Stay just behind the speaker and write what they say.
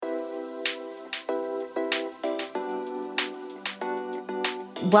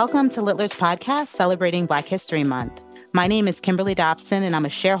Welcome to Littler's podcast celebrating Black History Month. My name is Kimberly Dobson, and I'm a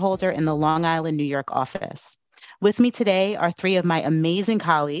shareholder in the Long Island, New York office. With me today are three of my amazing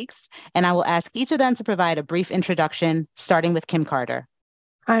colleagues, and I will ask each of them to provide a brief introduction, starting with Kim Carter.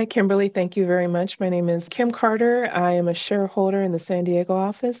 Hi, Kimberly. Thank you very much. My name is Kim Carter. I am a shareholder in the San Diego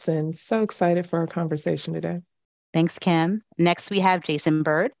office and so excited for our conversation today. Thanks, Kim. Next, we have Jason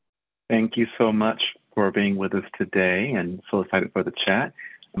Bird. Thank you so much for being with us today and so excited for the chat.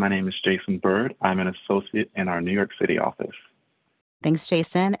 My name is Jason Bird. I'm an associate in our New York City office. Thanks,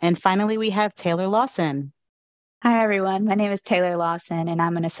 Jason. And finally, we have Taylor Lawson. Hi, everyone. My name is Taylor Lawson, and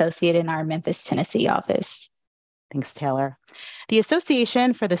I'm an associate in our Memphis, Tennessee office. Thanks, Taylor. The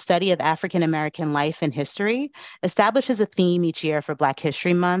Association for the Study of African American Life and History establishes a theme each year for Black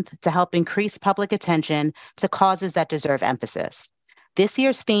History Month to help increase public attention to causes that deserve emphasis. This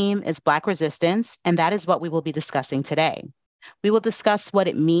year's theme is Black resistance, and that is what we will be discussing today. We will discuss what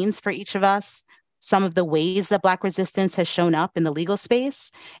it means for each of us, some of the ways that Black resistance has shown up in the legal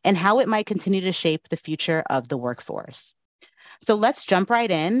space, and how it might continue to shape the future of the workforce. So let's jump right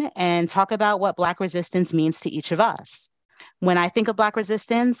in and talk about what Black resistance means to each of us. When I think of Black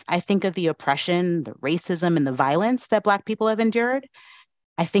resistance, I think of the oppression, the racism, and the violence that Black people have endured.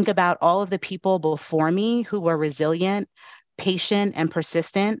 I think about all of the people before me who were resilient, patient, and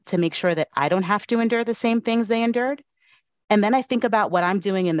persistent to make sure that I don't have to endure the same things they endured. And then I think about what I'm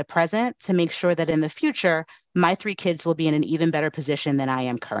doing in the present to make sure that in the future, my three kids will be in an even better position than I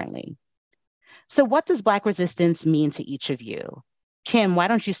am currently. So what does Black resistance mean to each of you? Kim, why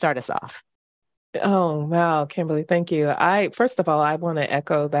don't you start us off? Oh, wow, Kimberly, thank you. First of all, I want to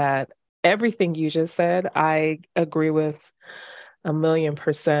echo that everything you just said, I agree with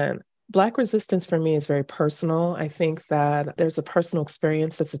 1,000,000%. Black resistance for me is very personal. I think that there's a personal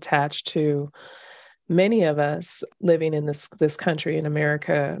experience that's attached to many of us living in this country in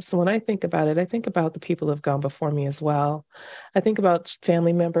America. So when I think about it, I think about the people who have gone before me as well. I think about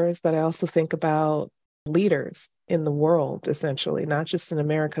family members, but I also think about leaders in the world, essentially, not just in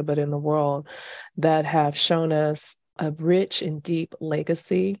America, but in the world, that have shown us a rich and deep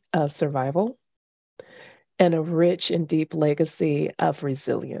legacy of survival and a rich and deep legacy of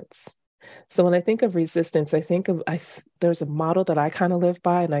resilience. So when I think of resistance, there's a model that I kind of live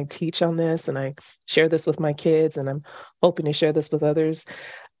by, and I teach on this, and I share this with my kids, and I'm hoping to share this with others.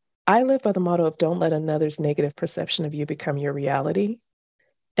 I live by the motto of don't let another's negative perception of you become your reality.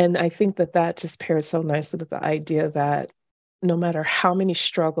 And I think that just pairs so nicely with the idea that no matter how many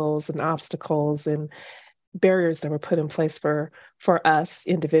struggles and obstacles and barriers that were put in place for us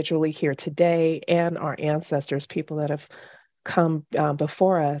individually here today and our ancestors, people that have come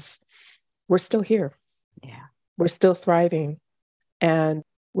before us, we're still here. Yeah. We're still thriving, and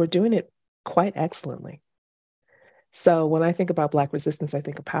we're doing it quite excellently. So when I think about Black resistance, I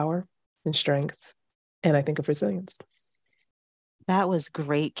think of power and strength, and I think of resilience. That was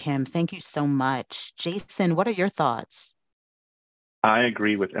great, Kim. Thank you so much. Jason, what are your thoughts? I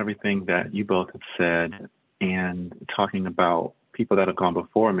agree with everything that you both have said. And talking about people that have gone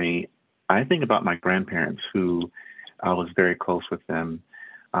before me, I think about my grandparents who I was very close with them.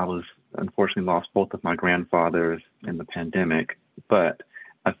 I was unfortunately lost both of my grandfathers in the pandemic, but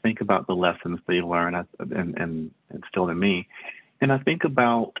I think about the lessons they learned and instilled in me. And I think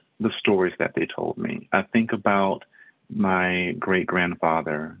about the stories that they told me. I think about my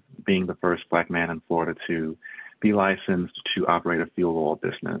great-grandfather being the first Black man in Florida to be licensed to operate a fuel oil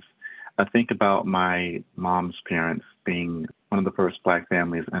business. I think about my mom's parents being one of the first Black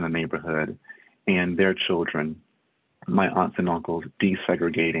families in a neighborhood and their children, my aunts and uncles,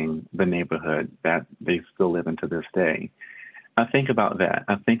 desegregating the neighborhood that they still live in to this day. I think about that.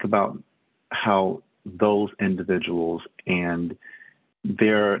 I think about how those individuals and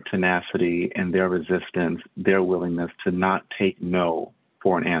their tenacity and their resistance, their willingness to not take no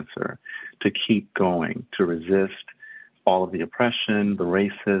for an answer, to keep going, to resist all of the oppression, the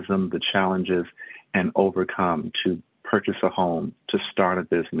racism, the challenges, and overcome, to purchase a home, to start a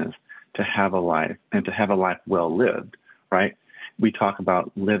business, to have a life, and to have a life well lived, right? We talk about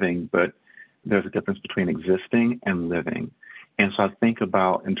living, but there's a difference between existing and living. And so I think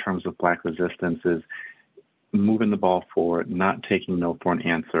about, in terms of Black resistance, is moving the ball forward, not taking no for an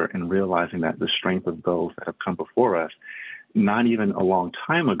answer, and realizing that the strength of those that have come before us, not even a long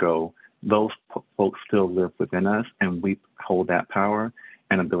time ago, those folks still live within us, and we hold that power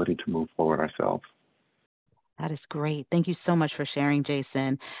and ability to move forward ourselves. That is great. Thank you so much for sharing,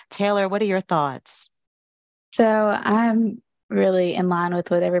 Jason. Taylor, what are your thoughts? So I'm really in line with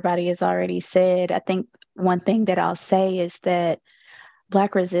what everybody has already said. I think one thing that I'll say is that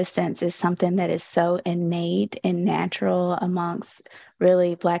Black resistance is something that is so innate and natural amongst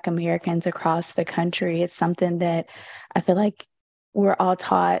really Black Americans across the country. It's something that I feel like we're all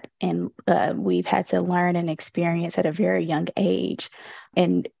taught and we've had to learn and experience at a very young age.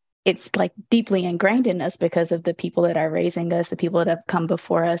 And it's like deeply ingrained in us because of the people that are raising us, the people that have come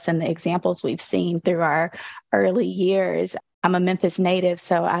before us, and the examples we've seen through our early years. I'm a Memphis native,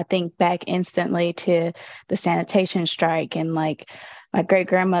 so I think back instantly to the sanitation strike and like my great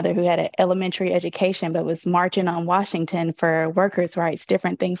grandmother who had an elementary education but was marching on Washington for workers' rights,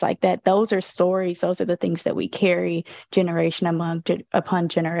 different things like that. Those are stories. Those are the things that we carry generation upon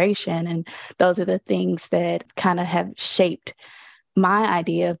generation. And those are the things that kind of have shaped my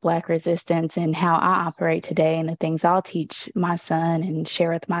idea of Black resistance and how I operate today and the things I'll teach my son and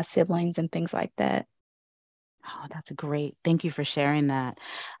share with my siblings and things like that. Oh, that's great. Thank you for sharing that.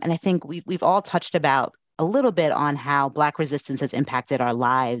 And I think we've all touched about a little bit on how Black resistance has impacted our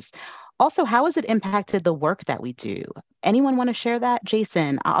lives. Also, how has it impacted the work that we do? Anyone want to share that?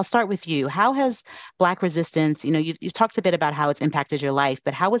 Jason, I'll start with you. How has Black resistance, you've talked a bit about how it's impacted your life,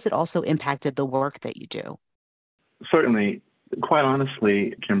 but how has it also impacted the work that you do? Certainly. Quite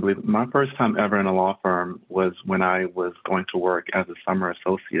honestly, Kimberly, my first time ever in a law firm was when I was going to work as a summer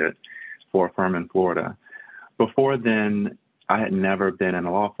associate for a firm in Florida. Before then, I had never been in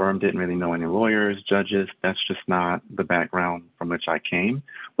a law firm, didn't really know any lawyers, judges. That's just not the background from which I came,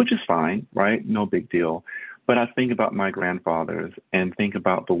 which is fine, right? No big deal. But I think about my grandfathers and think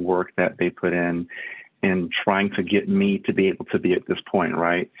about the work that they put in trying to get me to be able to be at this point,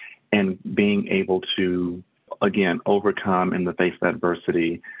 right? And being able to, again, overcome in the face of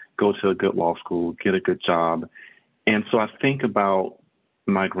adversity, go to a good law school, get a good job. And so I think about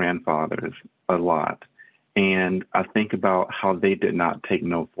my grandfathers a lot. And I think about how they did not take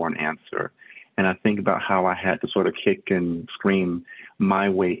no for an answer. And I think about how I had to sort of kick and scream my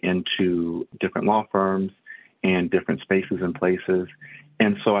way into different law firms and different spaces and places.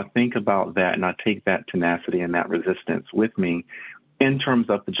 And so I think about that and I take that tenacity and that resistance with me in terms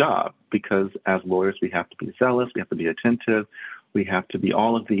of the job, because as lawyers, we have to be zealous, we have to be attentive, we have to be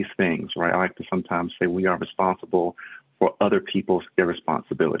all of these things, right? I like to sometimes say we are responsible for other people's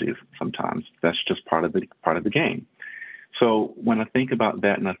irresponsibilities sometimes. That's just part of the game. So when I think about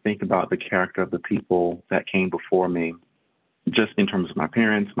that and I think about the character of the people that came before me, just in terms of my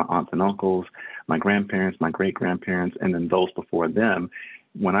parents, my aunts and uncles, my grandparents, my great-grandparents, and then those before them,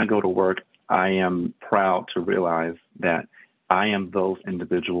 when I go to work, I am proud to realize that I am those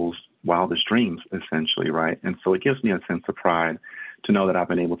individuals' wildest dreams, essentially, right? And so it gives me a sense of pride to know that I've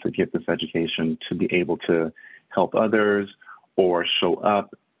been able to get this education to be able to help others or show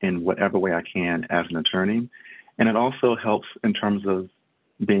up in whatever way I can as an attorney. And it also helps in terms of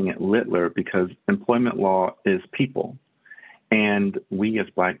being at Littler because employment law is people. And we as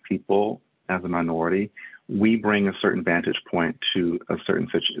Black people, as a minority, we bring a certain vantage point to a certain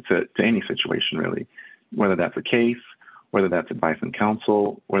to any situation, really, whether that's a case, whether that's advice and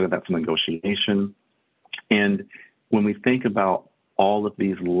counsel, whether that's a negotiation. And when we think about all of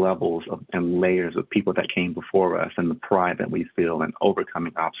these levels and layers of people that came before us and the pride that we feel in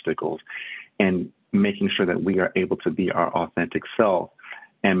overcoming obstacles and making sure that we are able to be our authentic self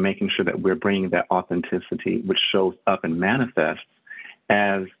and making sure that we're bringing that authenticity, which shows up and manifests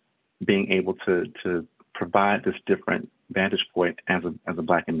as being able to provide this different vantage point as a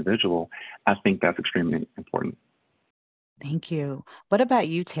Black individual, I think that's extremely important. Thank you. What about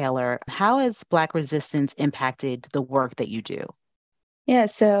you, Taylor? How has Black resistance impacted the work that you do? Yeah,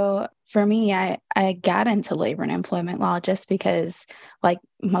 so for me, I got into labor and employment law just because, like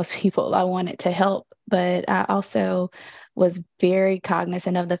most people, I wanted to help. But I also was very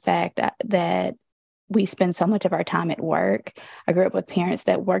cognizant of the fact that we spend so much of our time at work. I grew up with parents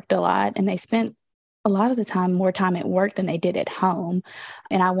that worked a lot, and they spent a lot of the time more time at work than they did at home.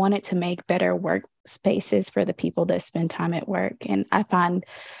 And I wanted to make better workspaces for the people that spend time at work. And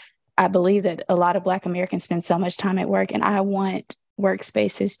I believe that a lot of Black Americans spend so much time at work, and I want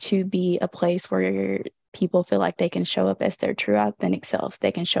workspaces to be a place where people feel like they can show up as their true authentic selves.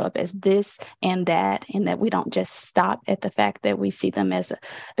 They can show up as this and that we don't just stop at the fact that we see them as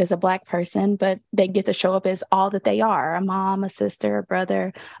a Black person, but they get to show up as all that they are: a mom, a sister, a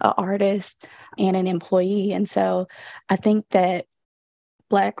brother, an artist, and an employee. And so I think that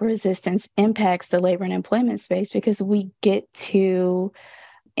Black resistance impacts the labor and employment space because we get to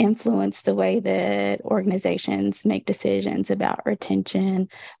influence the way that organizations make decisions about retention,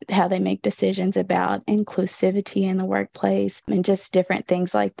 how they make decisions about inclusivity in the workplace, and just different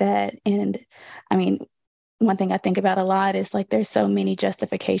things like that. And I mean, one thing I think about a lot is like there's so many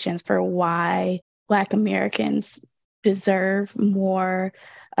justifications for why Black Americans deserve more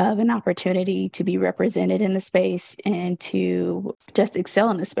of an opportunity to be represented in the space and to just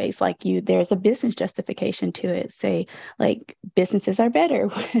excel in the space. Like there's a business justification to it. Say, like, businesses are better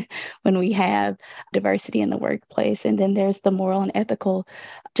when we have diversity in the workplace. And then there's the moral and ethical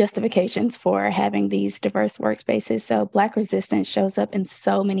justifications for having these diverse workspaces. So Black resistance shows up in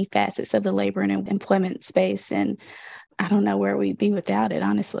so many facets of the labor and employment space. And I don't know where we'd be without it,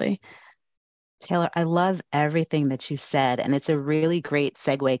 honestly. Taylor, I love everything that you said. And it's a really great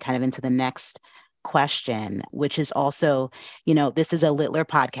segue kind of into the next question, which is also, this is a Littler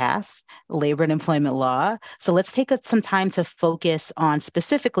podcast, labor and employment law. So let's take some time to focus on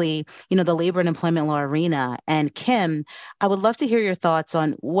specifically, the labor and employment law arena. And Kim, I would love to hear your thoughts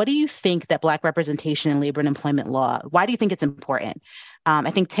on what do you think that Black representation in labor and employment law, why do you think it's important?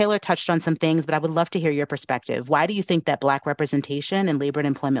 I think Taylor touched on some things, but I would love to hear your perspective. Why do you think that Black representation in labor and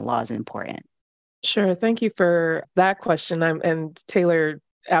employment law is important? Sure. Thank you for that question. And Taylor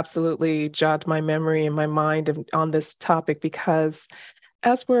absolutely jogged my memory and my mind on this topic, because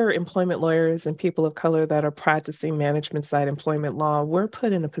as we're employment lawyers and people of color that are practicing management side employment law, we're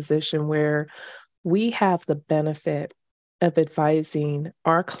put in a position where we have the benefit of advising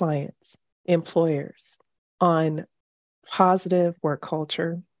our clients, employers, on positive work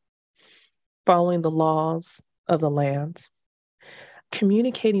culture, following the laws of the land,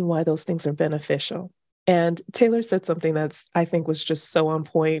 communicating why those things are beneficial. And Taylor said something that's, I think, was just so on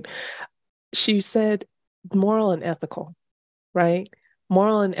point. She said moral and ethical, right?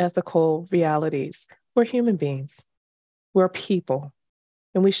 Moral and ethical realities. We're human beings. We're people.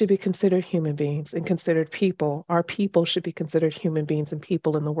 And we should be considered human beings and considered people. Our people should be considered human beings and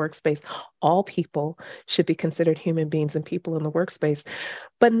people in the workspace. All people should be considered human beings and people in the workspace.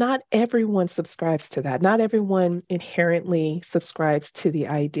 But not everyone subscribes to that. Not everyone inherently subscribes to the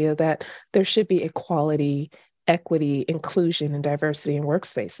idea that there should be equality, equity, inclusion, and diversity in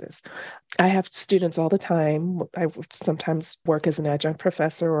workspaces. I have students all the time. I sometimes work as an adjunct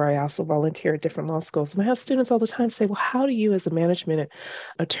professor, or I also volunteer at different law schools. And I have students all the time say, well, how do you as a management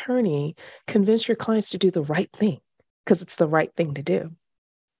attorney convince your clients to do the right thing? Because it's the right thing to do.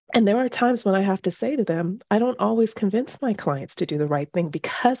 And there are times when I have to say to them, I don't always convince my clients to do the right thing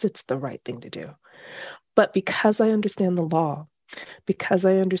because it's the right thing to do. But because I understand the law, because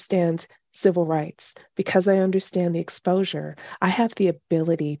I understand civil rights, because I understand the exposure, I have the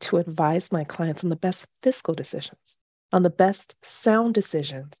ability to advise my clients on the best fiscal decisions, on the best sound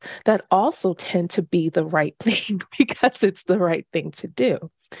decisions that also tend to be the right thing because it's the right thing to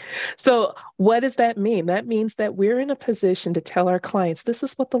do. So what does that mean? That means that we're in a position to tell our clients, this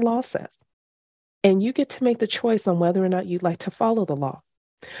is what the law says. And you get to make the choice on whether or not you'd like to follow the law.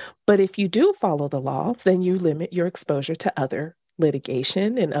 But if you do follow the law, then you limit your exposure to other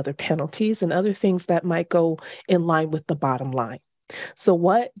litigation and other penalties and other things that might go in line with the bottom line. So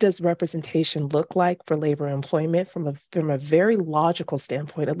what does representation look like for labor and employment? From a very logical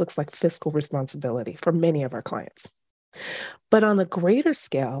standpoint, it looks like fiscal responsibility for many of our clients. But on the greater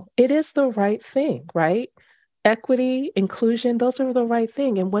scale, it is the right thing, right? Equity, inclusion, those are the right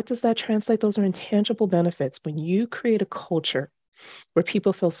thing. And what does that translate? Those are intangible benefits. When you create a culture where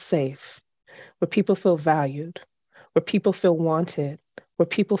people feel safe, where people feel valued, where people feel wanted, where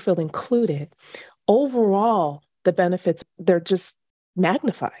people feel included, overall, the benefits, they're just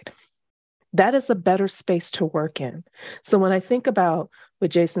magnified. That is a better space to work in. So when I think about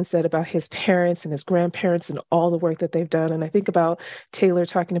what Jason said about his parents and his grandparents and all the work that they've done, and I think about Taylor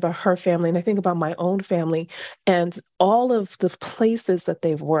talking about her family, and I think about my own family and all of the places that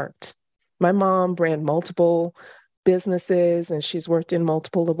they've worked. My mom ran multiple businesses and she's worked in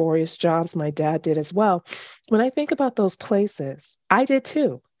multiple laborious jobs. My dad did as well. When I think about those places, I did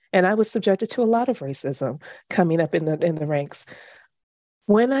too. And I was subjected to a lot of racism coming up in the ranks.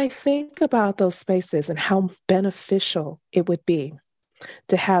 When I think about those spaces and how beneficial it would be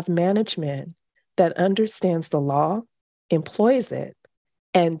to have management that understands the law, employs it,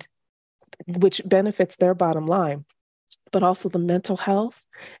 and which benefits their bottom line, but also the mental health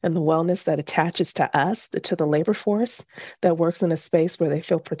and the wellness that attaches to us, to the labor force that works in a space where they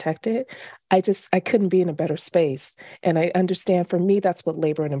feel protected. I couldn't be in a better space. And I understand, for me, that's what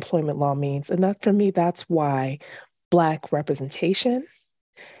labor and employment law means. And that, for me, that's why Black representation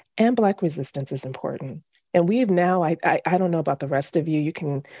and Black resistance is important. And we've now, I don't know about the rest of you, you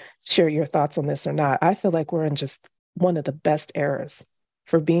can share your thoughts on this or not. I feel like we're in just one of the best eras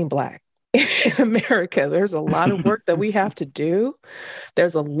for being Black in America. There's a lot of work that we have to do.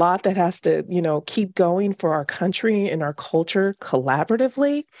 There's a lot that has to, keep going for our country and our culture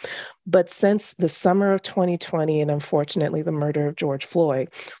collaboratively. But since the summer of 2020, and unfortunately the murder of George Floyd,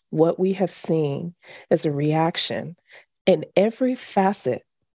 what we have seen is a reaction In every facet,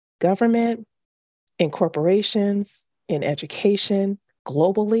 government, in corporations, in education,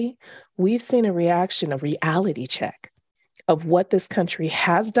 globally, we've seen a reaction, a reality check of what this country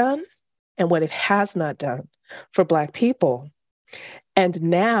has done and what it has not done for Black people. And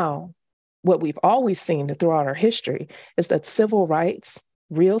now, what we've always seen throughout our history is that civil rights,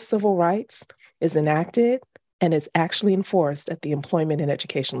 real civil rights, is enacted and is actually enforced at the employment and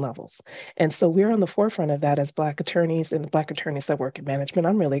education levels. And so we're on the forefront of that as Black attorneys and Black attorneys that work in management.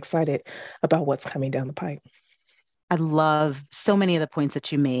 I'm really excited about what's coming down the pipe. I love so many of the points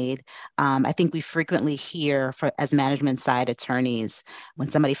that you made. I think we frequently hear as management side attorneys, when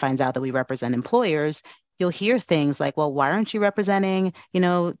somebody finds out that we represent employers, you'll hear things like, well, why aren't you representing,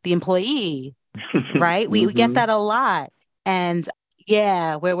 the employee, right? We get that a lot. And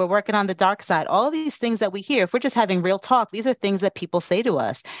yeah, we're working on the dark side. All of these things that we hear, if we're just having real talk, these are things that people say to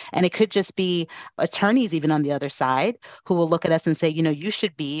us. And it could just be attorneys even on the other side who will look at us and say, you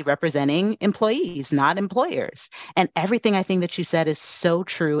should be representing employees, not employers. And everything I think that you said is so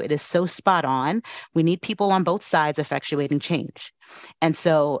true. It is so spot on. We need people on both sides effectuating change. And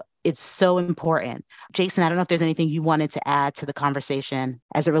so it's so important. Jason, I don't know if there's anything you wanted to add to the conversation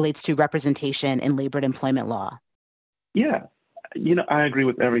as it relates to representation in labor and employment law. Yeah. I agree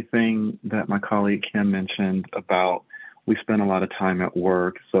with everything that my colleague Kim mentioned about we spend a lot of time at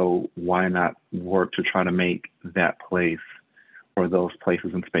work, so why not work to try to make that place or those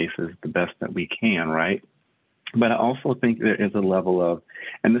places and spaces the best that we can, right? But I also think there is a level of,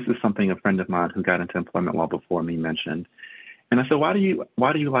 and this is something a friend of mine who got into employment law before me mentioned, and I said, why do you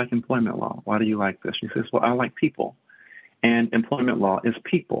like employment law? Why do you like this? She says, well, I like people, and employment law is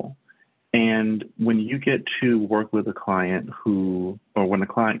people. And when you get to work with a client or when a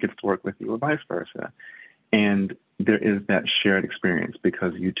client gets to work with you or vice versa, and there is that shared experience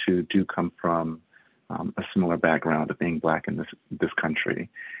because you two do come from a similar background of being Black in this country,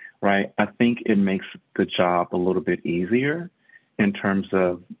 right? I think it makes the job a little bit easier in terms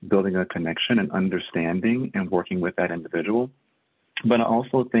of building a connection and understanding and working with that individual. But I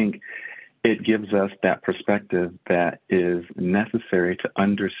also think it gives us that perspective that is necessary to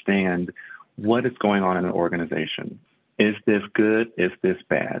understand what is going on in an organization. Is this good? Is this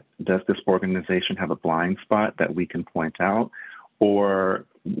bad? Does this organization have a blind spot that we can point out? Or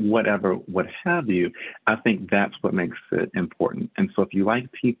whatever, what have you? I think that's what makes it important. And so if you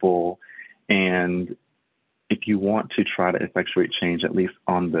like people and if you want to try to effectuate change, at least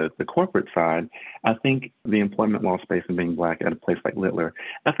on the corporate side, I think the employment law space and being Black at a place like Littler,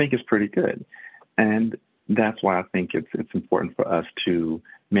 I think is pretty good. And that's why I think it's important for us to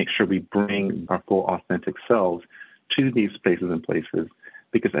make sure we bring our full authentic selves to these spaces and places,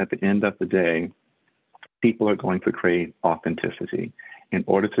 because at the end of the day, people are going to crave authenticity. In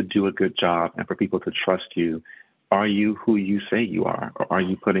order to do a good job and for people to trust you, are you who you say you are? Or are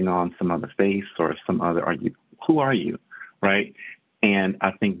you putting on some other face or who are you, right? And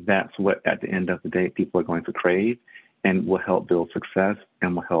I think that's what, at the end of the day, people are going to crave and will help build success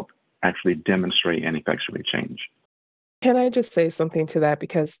and will help actually demonstrate and effectuate change. Can I just say something to that?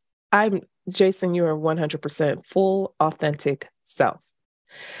 Because Jason, you are 100% full, authentic self.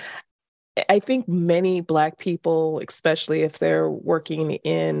 I think many Black people, especially if they're working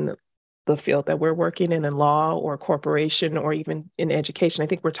in the field that we're working in law or corporation or even in education, I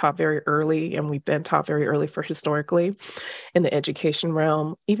think we're taught very early, and we've been taught very early for historically in the education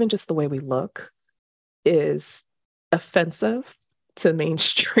realm, even just the way we look is offensive to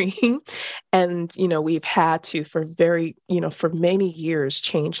mainstream. And, we've had to for many years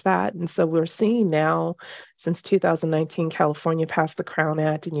change that. And so we're seeing now, since 2019, California passed the Crown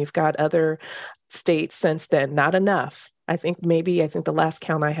Act, and you've got other states since then, not enough. I think the last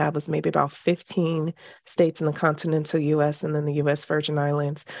count I have was maybe about 15 states in the continental US and then the US Virgin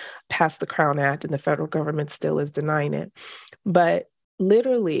Islands passed the Crown Act, and the federal government still is denying it. But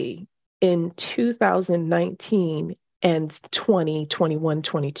literally in 2019 and 20, 21,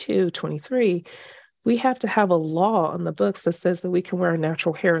 22, 23, we have to have a law on the books that says that we can wear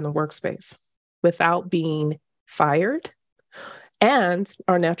natural hair in the workspace without being fired, and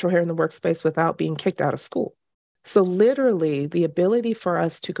our natural hair in the workspace without being kicked out of school. So literally, the ability for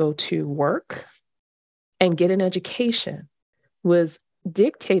us to go to work and get an education was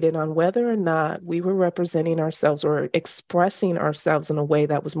dictated on whether or not we were representing ourselves or expressing ourselves in a way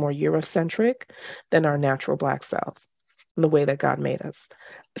that was more Eurocentric than our natural Black selves, the way that God made us.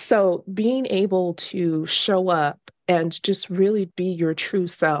 So being able to show up and just really be your true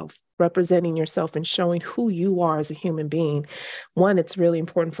self, representing yourself and showing who you are as a human being, one, it's really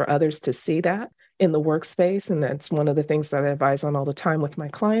important for others to see that. in the workspace. And that's one of the things that I advise on all the time with my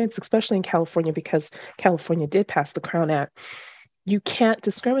clients, especially in California, because California did pass the Crown Act. You can't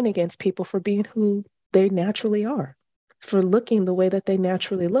discriminate against people for being who they naturally are, for looking the way that they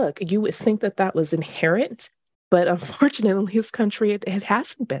naturally look. You would think that that was inherent, but unfortunately, in this country, it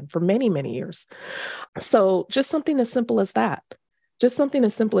hasn't been for many, many years. So just something as simple as that, just something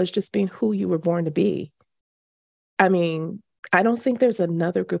as simple as just being who you were born to be. I mean, I don't think there's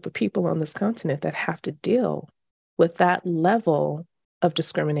another group of people on this continent that have to deal with that level of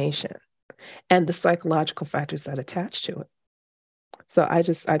discrimination and the psychological factors that attach to it. So I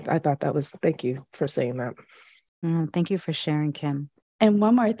thought that was, thank you for saying that. Thank you for sharing, Kim. And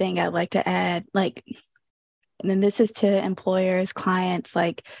one more thing I'd like to add, like, and then this is to employers, clients,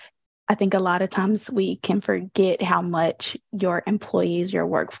 like, I think a lot of times we can forget how much your employees, your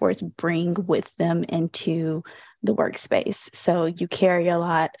workforce bring with them into the workspace. So you carry a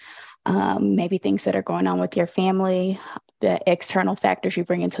lot, maybe things that are going on with your family, the external factors you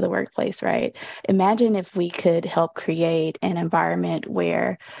bring into the workplace, right? Imagine if we could help create an environment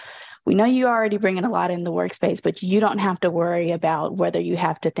where we know you already bring in a lot in the workspace, but you don't have to worry about whether you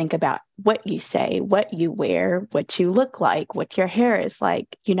have to think about what you say, what you wear, what you look like, what your hair is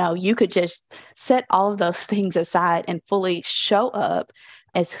like. You know, you could just set all of those things aside and fully show up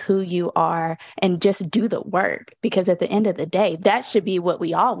as who you are and just do the work. Because at the end of the day, that should be what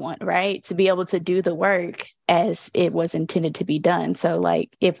we all want, right? To be able to do the work as it was intended to be done. So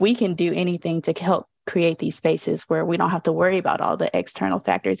like, if we can do anything to help create these spaces where we don't have to worry about all the external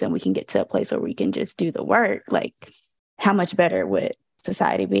factors and we can get to a place where we can just do the work, like how much better would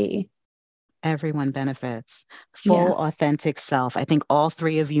society be? Everyone benefits. Full, authentic self. I think all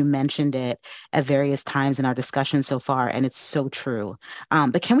three of you mentioned it at various times in our discussion so far, and it's so true.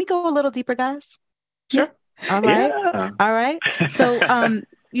 But can we go a little deeper, guys? Sure. All right. Yeah. All right. So,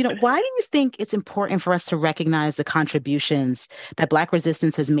 why do you think it's important for us to recognize the contributions that Black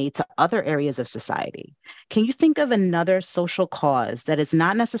resistance has made to other areas of society? Can you think of another social cause that is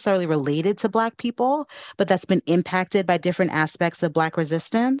not necessarily related to Black people, but that's been impacted by different aspects of Black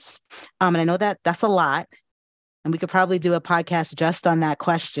resistance? And I know that that's a lot, and we could probably do a podcast just on that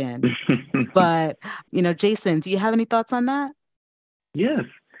question. But, Jason, do you have any thoughts on that? Yes.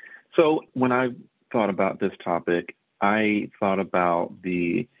 So when I thought about this topic, I thought about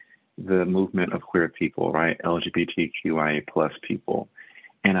the movement of queer people, right? LGBTQIA plus people.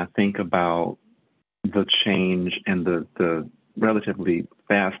 And I think about the change and the relatively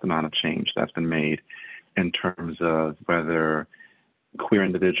fast amount of change that's been made in terms of whether queer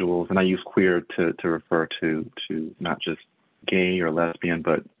individuals, and I use queer to refer to not just gay or lesbian,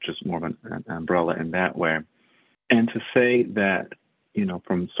 but just more of an umbrella in that way. And to say that,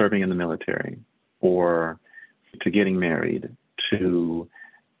 from serving in the military or to getting married, to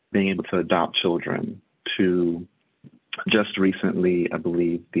being able to adopt children, to just recently, I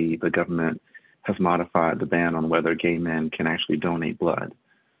believe the government has modified the ban on whether gay men can actually donate blood,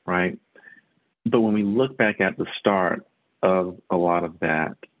 right? But when we look back at the start of a lot of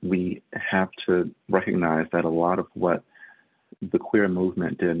that, we have to recognize that a lot of what the queer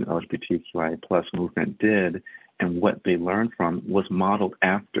movement did and the LGBTQIA plus movement did and what they learned from was modeled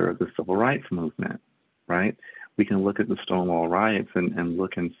after the civil rights movement, right? We can look at the Stonewall riots and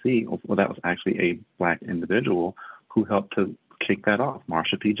look and see, well, that was actually a Black individual who helped to kick that off,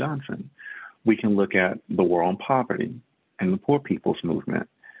 Marsha P. Johnson. We can look at the war on poverty and the poor people's movement.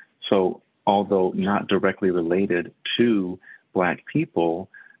 So although not directly related to Black people,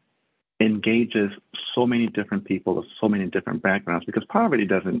 engages so many different people of so many different backgrounds, because poverty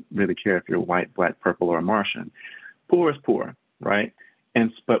doesn't really care if you're white, Black, purple, or a Martian. Poor is poor, right?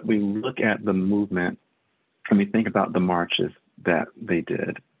 But we look at the movement and we think about the marches that they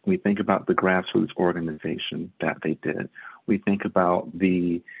did. We think about the grassroots organization that they did. We think about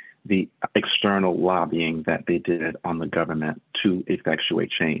the external lobbying that they did on the government to effectuate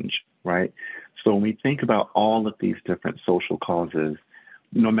change, right? So when we think about all of these different social causes,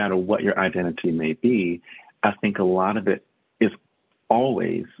 no matter what your identity may be, I think a lot of it is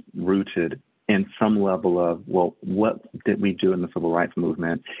always rooted in some level of, well, what did we do in the civil rights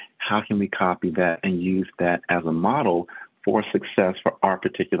movement? How can we copy that and use that as a model for success for our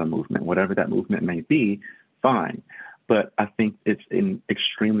particular movement? Whatever that movement may be, fine. But I think it's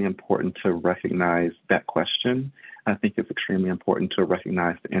extremely important to recognize that question. I think it's extremely important to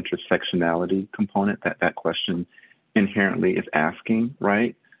recognize the intersectionality component that question inherently is asking,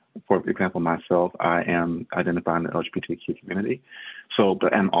 right? For example, myself, I am identifying the LGBTQ community,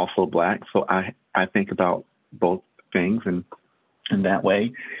 but I'm also Black. So I think about both things in that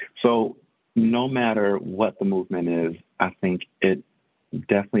way. So no matter what the movement is, I think it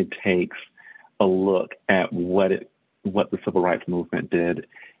definitely takes a look at what the civil rights movement did,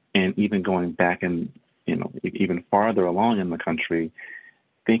 and even going back and, even farther along in the country,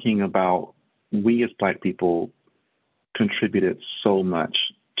 thinking about we as Black people contributed so much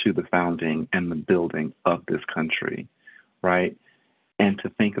to the founding and the building of this country, right? And to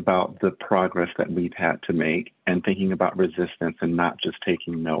think about the progress that we've had to make, and thinking about resistance and not just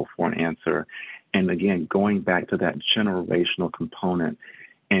taking no for an answer. And again, going back to that generational component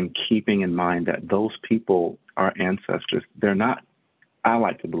and keeping in mind that those people, our ancestors, they're not, I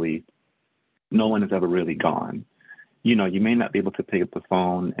like to believe, no one is ever really gone. You may not be able to pick up the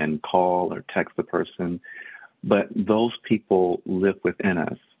phone and call or text the person, but those people live within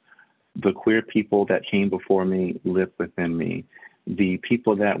us. The queer people that came before me live within me. The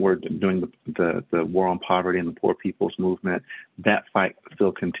people that were doing the war on poverty and the poor people's movement, that fight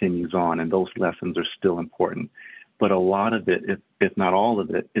still continues on, and those lessons are still important. But a lot of it, if not all of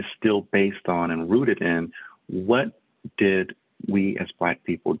it, is still based on and rooted in what did we as Black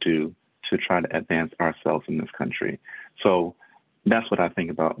people do to try to advance ourselves in this country. So that's what I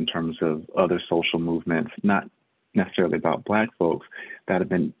think about in terms of other social movements, not necessarily about Black folks, that have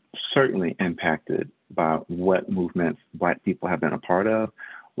been certainly impacted by what movements Black people have been a part of,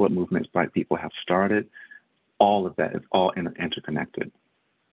 what movements Black people have started. All of that is all interconnected.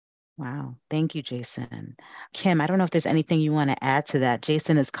 Wow. Thank you, Jason. Kim, I don't know if there's anything you want to add to that.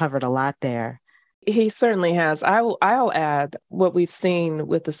 Jason has covered a lot there. He certainly has. I'll add what we've seen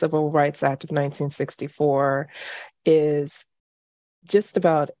with the Civil Rights Act of 1964 is just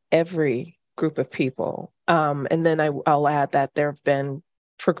about every group of people. And then I'll add that there have been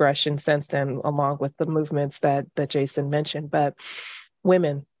progression since then, along with the movements that Jason mentioned. But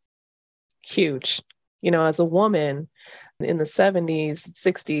women, huge. As a woman in the 70s,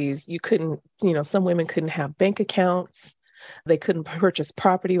 60s, you couldn't, some women couldn't have bank accounts. They couldn't purchase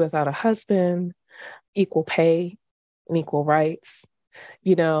property without a husband, equal pay and equal rights,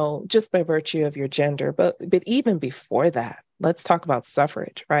 just by virtue of your gender. But even before that, let's talk about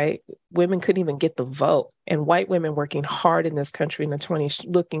suffrage, right? Women couldn't even get the vote. And white women working hard in this country in the 20s,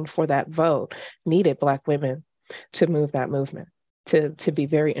 looking for that vote, needed Black women to move that movement, to be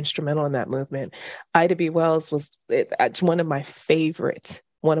very instrumental in that movement. Ida B. Wells was one of my favorite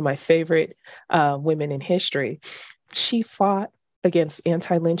women in history. She fought against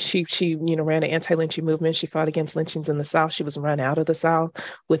anti-lynch. She ran an anti-lynching movement. She fought against lynchings in the South. She was run out of the South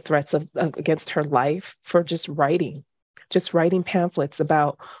with threats against her life for just writing pamphlets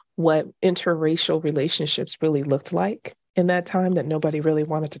about what interracial relationships really looked like in that time that nobody really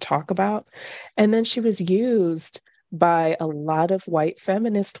wanted to talk about. And then she was used by a lot of white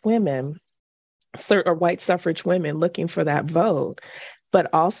feminist women, or white suffrage women looking for that vote,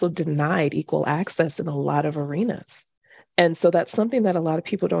 but also denied equal access in a lot of arenas. And so that's something that a lot of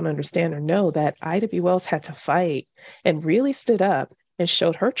people don't understand or know, that Ida B. Wells had to fight and really stood up and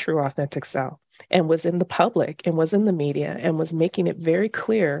showed her true authentic self, and was in the public and was in the media and was making it very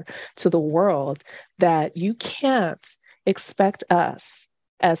clear to the world that you can't expect us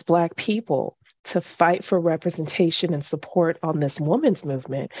as Black people to fight for representation and support on this women's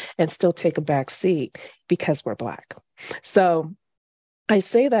movement and still take a back seat because we're Black. So I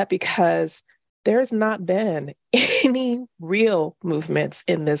say that because there's not been any real movements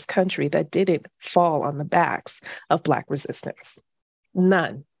in this country that didn't fall on the backs of Black resistance.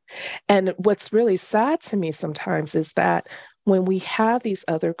 None. And what's really sad to me sometimes is that when we have these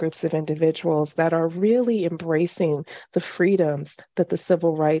other groups of individuals that are really embracing the freedoms that the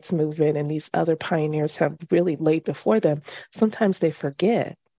civil rights movement and these other pioneers have really laid before them, sometimes they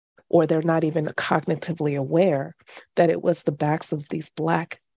forget, or they're not even cognitively aware, that it was the backs of these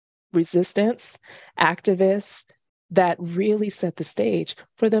Black resistance activists that really set the stage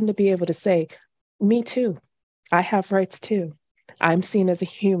for them to be able to say, me too, I have rights too. I'm seen as a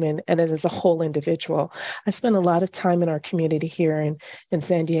human and as a whole individual. I spent a lot of time in our community here in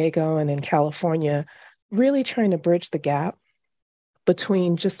San Diego and in California, really trying to bridge the gap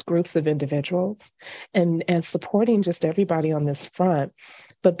between just groups of individuals and supporting just everybody on this front,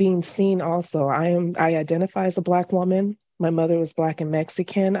 but being seen also. I identify as a Black woman. My mother was Black and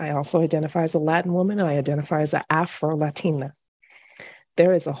Mexican. I also identify as a Latin woman. And I identify as an Afro-Latina.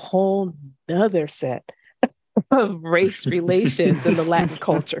 There is a whole other set of race relations in the Latin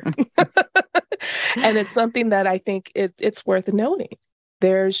culture. And it's something that I think it's worth noting.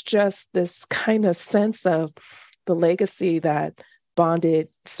 There's just this kind of sense of the legacy that bonded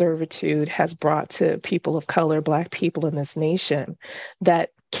servitude has brought to people of color, Black people in this nation, that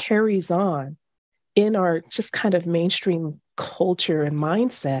carries on in our just kind of mainstream culture and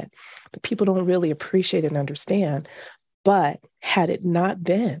mindset that people don't really appreciate and understand. But had it not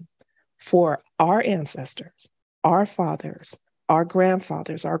been for our ancestors, our fathers, our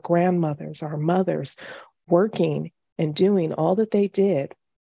grandfathers, our grandmothers, our mothers, working and doing all that they did,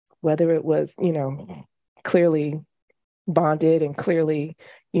 whether it was, clearly bonded and clearly,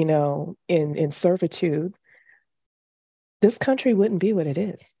 in servitude, this country wouldn't be what it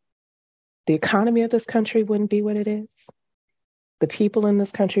is. The economy of this country wouldn't be what it is. The people in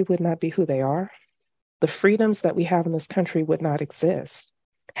this country would not be who they are. The freedoms that we have in this country would not exist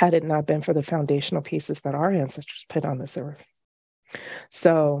had it not been for the foundational pieces that our ancestors put on this earth.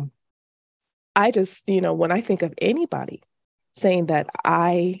 So I just, when I think of anybody saying that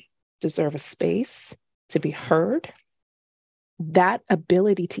I deserve a space to be heard, that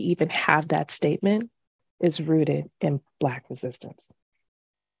ability to even have that statement is rooted in Black resistance.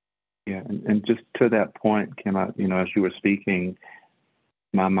 Yeah, and just to that point, Kim, as you were speaking,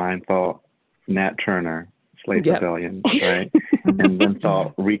 my mind thought Nat Turner, slave rebellion, right? And then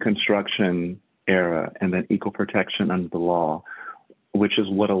thought Reconstruction era, and then equal protection under the law, which is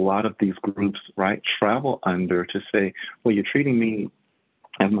what a lot of these groups, right, travel under to say, well, you're treating me,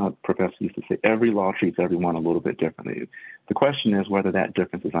 as my professor used to say, every law treats everyone a little bit differently. The question is whether that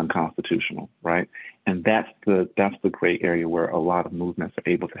difference is unconstitutional, right? And that's the gray area where a lot of movements are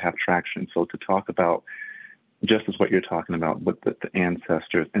able to have traction. So to talk about just as what you're talking about with the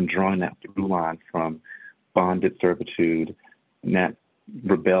ancestors and drawing that through line from bonded servitude, that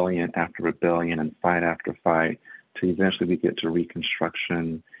rebellion after rebellion and fight after fight, to eventually we get to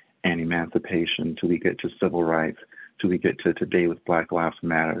Reconstruction and emancipation, till we get to civil rights, till we get to today with Black Lives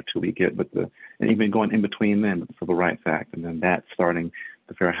Matter, till we get with and even going in between then with the Civil Rights Act, and then that starting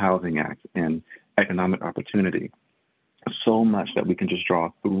the Fair Housing Act and economic opportunity. So much that we can just draw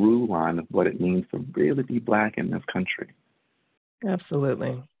a through line of what it means to really be Black in this country.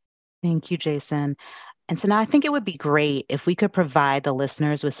 Absolutely. Thank you, Jason. And so now I think it would be great if we could provide the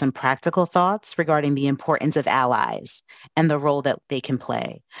listeners with some practical thoughts regarding the importance of allies and the role that they can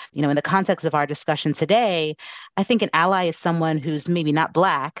play. In the context of our discussion today, I think an ally is someone who's maybe not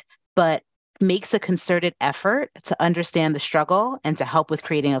Black, but makes a concerted effort to understand the struggle and to help with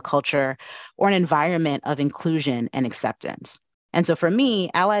creating a culture or an environment of inclusion and acceptance. And so for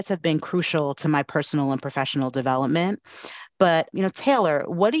me, allies have been crucial to my personal and professional development. But, Taylor,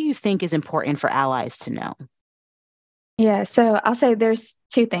 what do you think is important for allies to know? Yeah, so I'll say there's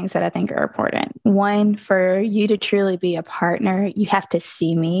two things that I think are important. One, for you to truly be a partner, you have to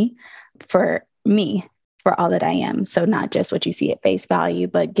see me for all that I am. So not just what you see at face value,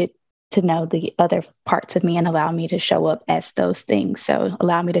 but get to know the other parts of me and allow me to show up as those things. So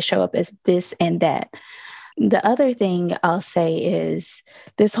allow me to show up as this and that. The other thing I'll say is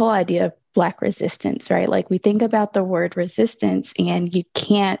this whole idea of Black resistance, right? Like we think about the word resistance and you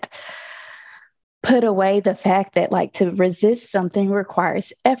can't put away the fact that like to resist something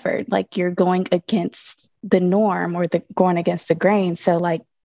requires effort. Like you're going against the norm or going against the grain. So like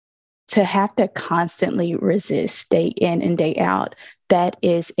to have to constantly resist day in and day out, that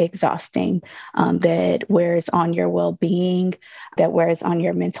is exhausting. That wears on your well-being, that wears on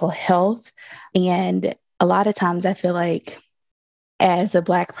your mental health. And a lot of times I feel like as a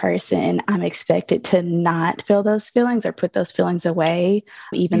Black person, I'm expected to not feel those feelings or put those feelings away,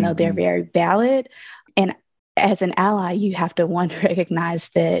 even though they're very valid. And as an ally, you have to, one, recognize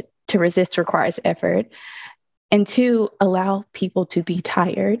that to resist requires effort, and two, allow people to be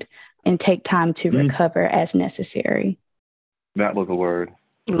tired and take time to recover as necessary. That was a word.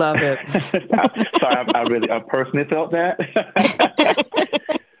 Love it. I personally felt that.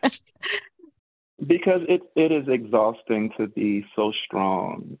 Because it is exhausting to be so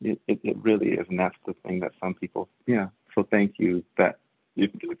strong. It really is. And that's the thing that some people, So thank you.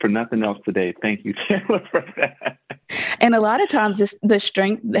 For nothing else today, thank you, Taylor, for that. And a lot of times the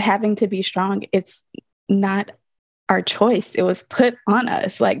strength, having to be strong, it's not our choice. It was put on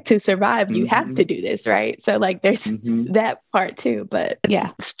us, like to survive, you have to do this, right? So like there's that part too, but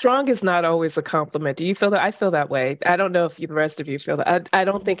yeah. Strong is not always a compliment. Do you feel that? I feel that way. I don't know if the rest of you feel that. I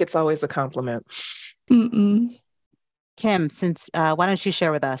don't think it's always a compliment. Kim, since why don't you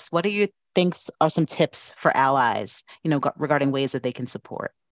share with us, what do you think are some tips for allies, regarding ways that they can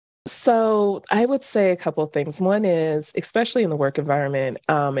support? So I would say a couple of things. One is, especially in the work environment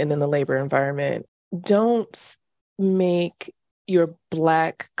and in the labor environment, don't make your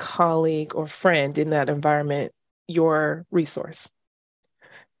Black colleague or friend in that environment your resource.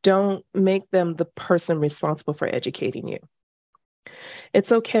 Don't make them the person responsible for educating you.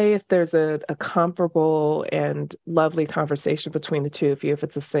 It's okay if there's a comparable and lovely conversation between the two of you, if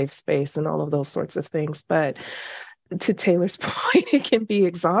it's a safe space and all of those sorts of things, but to Taylor's point, it can be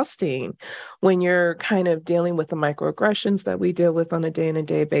exhausting when you're kind of dealing with the microaggressions that we deal with on a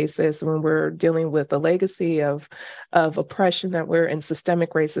day-to-day basis, when we're dealing with the legacy of oppression that we're in,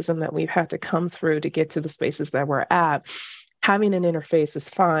 systemic racism that we've had to come through to get to the spaces that we're at. Having an interface is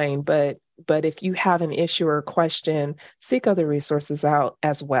fine, but if you have an issue or a question, seek other resources out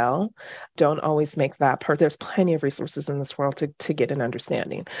as well. Don't always make that there's plenty of resources in this world to get an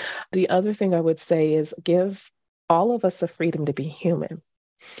understanding. The other thing I would say is give all of us the freedom to be human.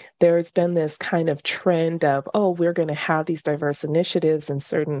 There's been this kind of trend of, oh, we're going to have these diverse initiatives in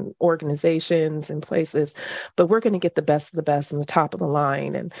certain organizations and places, but we're going to get the best of the best and the top of the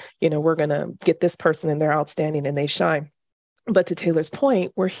line. And, we're going to get this person and they're outstanding and they shine. But to Taylor's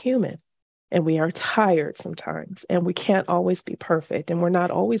point, we're human and we are tired sometimes and we can't always be perfect and we're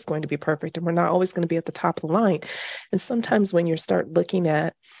not always going to be perfect and we're not always going to be at the top of the line. And sometimes when you start looking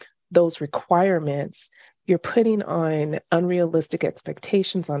at those requirements, you're putting on unrealistic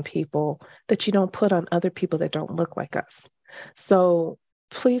expectations on people that you don't put on other people that don't look like us. So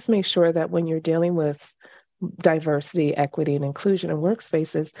please make sure that when you're dealing with diversity, equity, and inclusion in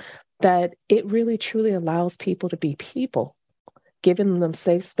workspaces, that it really truly allows people to be people, giving them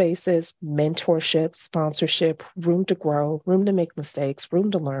safe spaces, mentorship, sponsorship, room to grow, room to make mistakes, room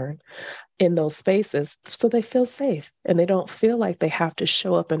to learn in those spaces so they feel safe and they don't feel like they have to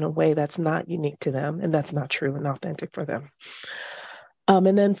show up in a way that's not unique to them and that's not true and authentic for them.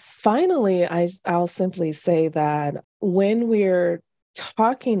 And then finally, I'll simply say that when we're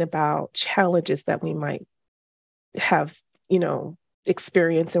talking about challenges that we might have,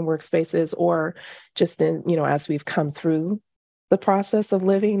 experience in workspaces or just in, as we've come through the process of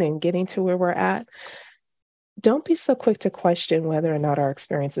living and getting to where we're at, don't be so quick to question whether or not our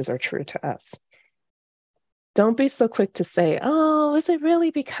experiences are true to us. Don't be so quick to say, oh, is it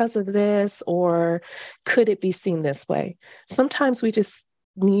really because of this? Or could it be seen this way? Sometimes we just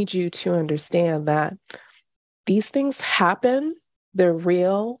need you to understand that these things happen. They're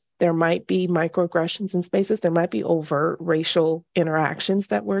real. There might be microaggressions in spaces. There might be overt racial interactions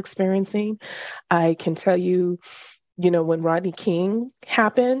that we're experiencing. I can tell you, when Rodney King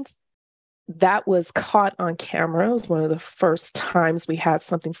happened, that was caught on camera. It was one of the first times we had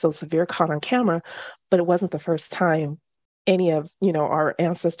something so severe caught on camera, but it wasn't the first time any of, our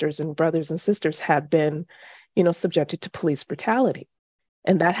ancestors and brothers and sisters had been, subjected to police brutality.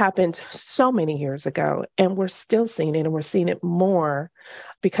 And that happened so many years ago, and we're still seeing it, and we're seeing it more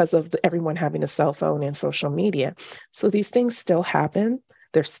because of everyone having a cell phone and social media. So these things still happen.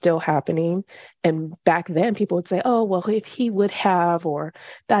 They're still happening. And back then people would say, oh, well, if he would have, or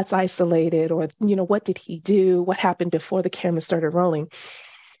that's isolated, or, what did he do? What happened before the camera started rolling?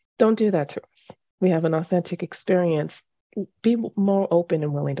 Don't do that to us. We have an authentic experience. Be more open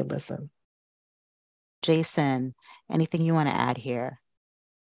and willing to listen. Jason, anything you want to add here?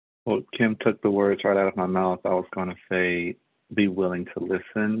 Well, Kim took the words right out of my mouth. I was going to say, be willing to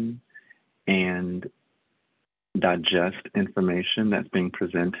listen and digest information that's being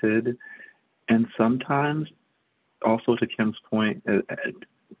presented. And sometimes, also to Kim's point,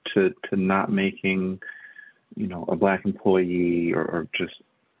 to not making, a Black employee or just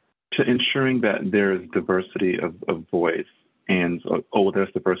to ensuring that there's diversity of voice. And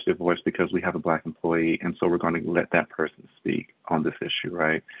there's diversity of voice because we have a Black employee, and so we're going to let that person speak on this issue,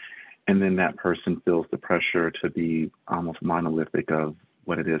 right? And then that person feels the pressure to be almost monolithic of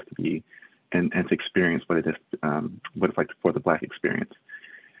what it is to be and to experience what it is, what it's like for the Black experience.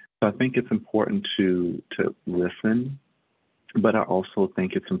 So I think it's important to listen, but I also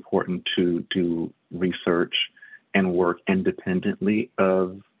think it's important to do research and work independently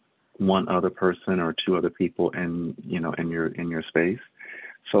of one other person or two other people in your space.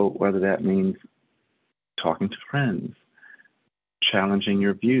 So whether that means talking to friends, challenging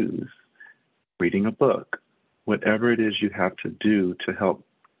your views, reading a book, whatever it is you have to do to help.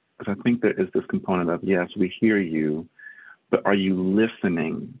 Because I think there is this component of, yes, we hear you, but are you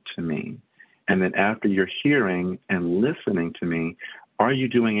listening to me? And then after you're hearing and listening to me, are you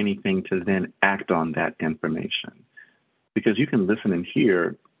doing anything to then act on that information? Because you can listen and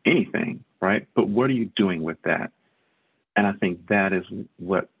hear anything, right? But what are you doing with that? And I think that is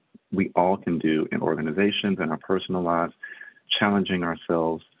what we all can do in organizations and our personal lives, challenging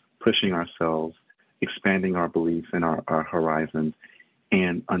ourselves, pushing ourselves, expanding our beliefs and our horizons,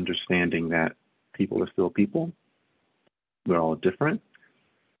 and understanding that people are still people. We're all different,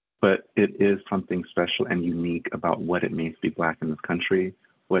 but it is something special and unique about what it means to be Black in this country,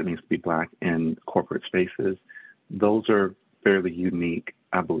 what it means to be Black in corporate spaces. Those are fairly unique,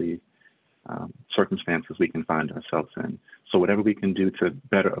 I believe, circumstances we can find ourselves in. So whatever we can do to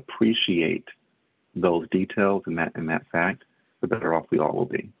better appreciate those details and that fact, the better off we all will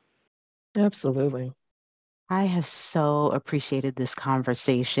be. Absolutely. I have so appreciated this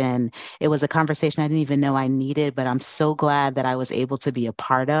conversation. It was a conversation I didn't even know I needed, but I'm so glad that I was able to be a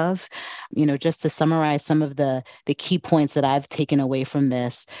part of. Just to summarize some of the key points that I've taken away from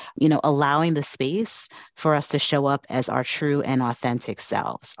this, allowing the space for us to show up as our true and authentic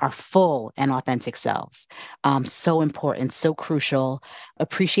selves, our full and authentic selves. So important, so crucial.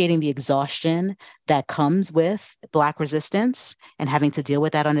 Appreciating the exhaustion that comes with Black resistance and having to deal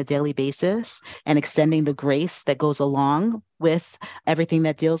with that on a daily basis, and extending the grace that goes along with everything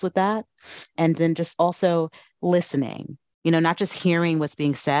that deals with that. And then just also listening, not just hearing what's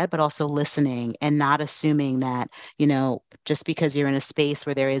being said, but also listening and not assuming that, just because you're in a space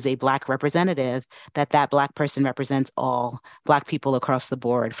where there is a Black representative, that Black person represents all Black people across the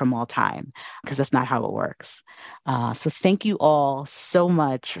board from all time, because that's not how it works. So thank you all so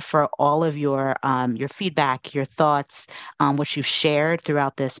much for all of your feedback, your thoughts, what you've shared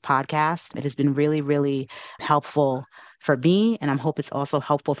throughout this podcast. It has been really, really helpful for me, and I hope it's also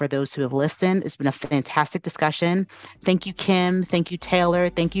helpful for those who have listened. It's been a fantastic discussion. Thank you, Kim. Thank you, Taylor.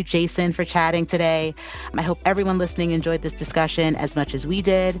 Thank you, Jason, for chatting today. I hope everyone listening enjoyed this discussion as much as we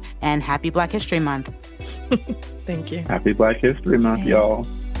did, and happy Black History Month. Thank you. Happy Black History Month, y'all.